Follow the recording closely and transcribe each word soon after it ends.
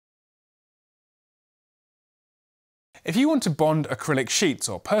If you want to bond acrylic sheets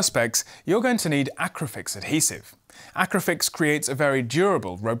or perspex, you're going to need Acrifix adhesive. Acrifix creates a very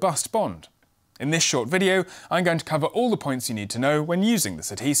durable, robust bond. In this short video, I'm going to cover all the points you need to know when using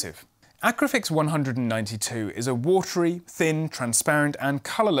this adhesive. Acrifix 192 is a watery, thin, transparent and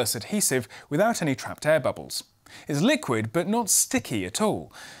colourless adhesive without any trapped air bubbles. It's liquid but not sticky at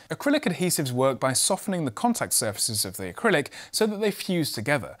all. Acrylic adhesives work by softening the contact surfaces of the acrylic so that they fuse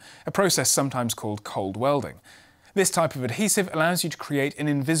together, a process sometimes called cold welding. This type of adhesive allows you to create an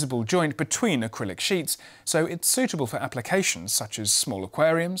invisible joint between acrylic sheets, so it's suitable for applications such as small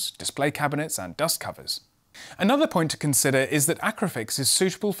aquariums, display cabinets and dust covers. Another point to consider is that Acrifix is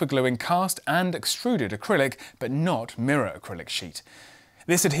suitable for gluing cast and extruded acrylic, but not mirror acrylic sheet.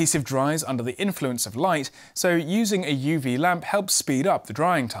 This adhesive dries under the influence of light, so using a UV lamp helps speed up the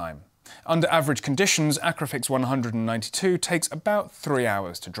drying time. Under average conditions, Acrifix 192 takes about 3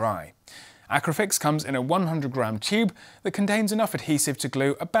 hours to dry. Acrifix comes in a 100-gram tube that contains enough adhesive to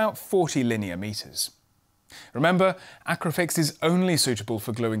glue about 40 linear meters. Remember, Acrifix is only suitable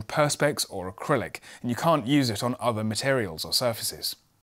for gluing perspex or acrylic, and you can't use it on other materials or surfaces.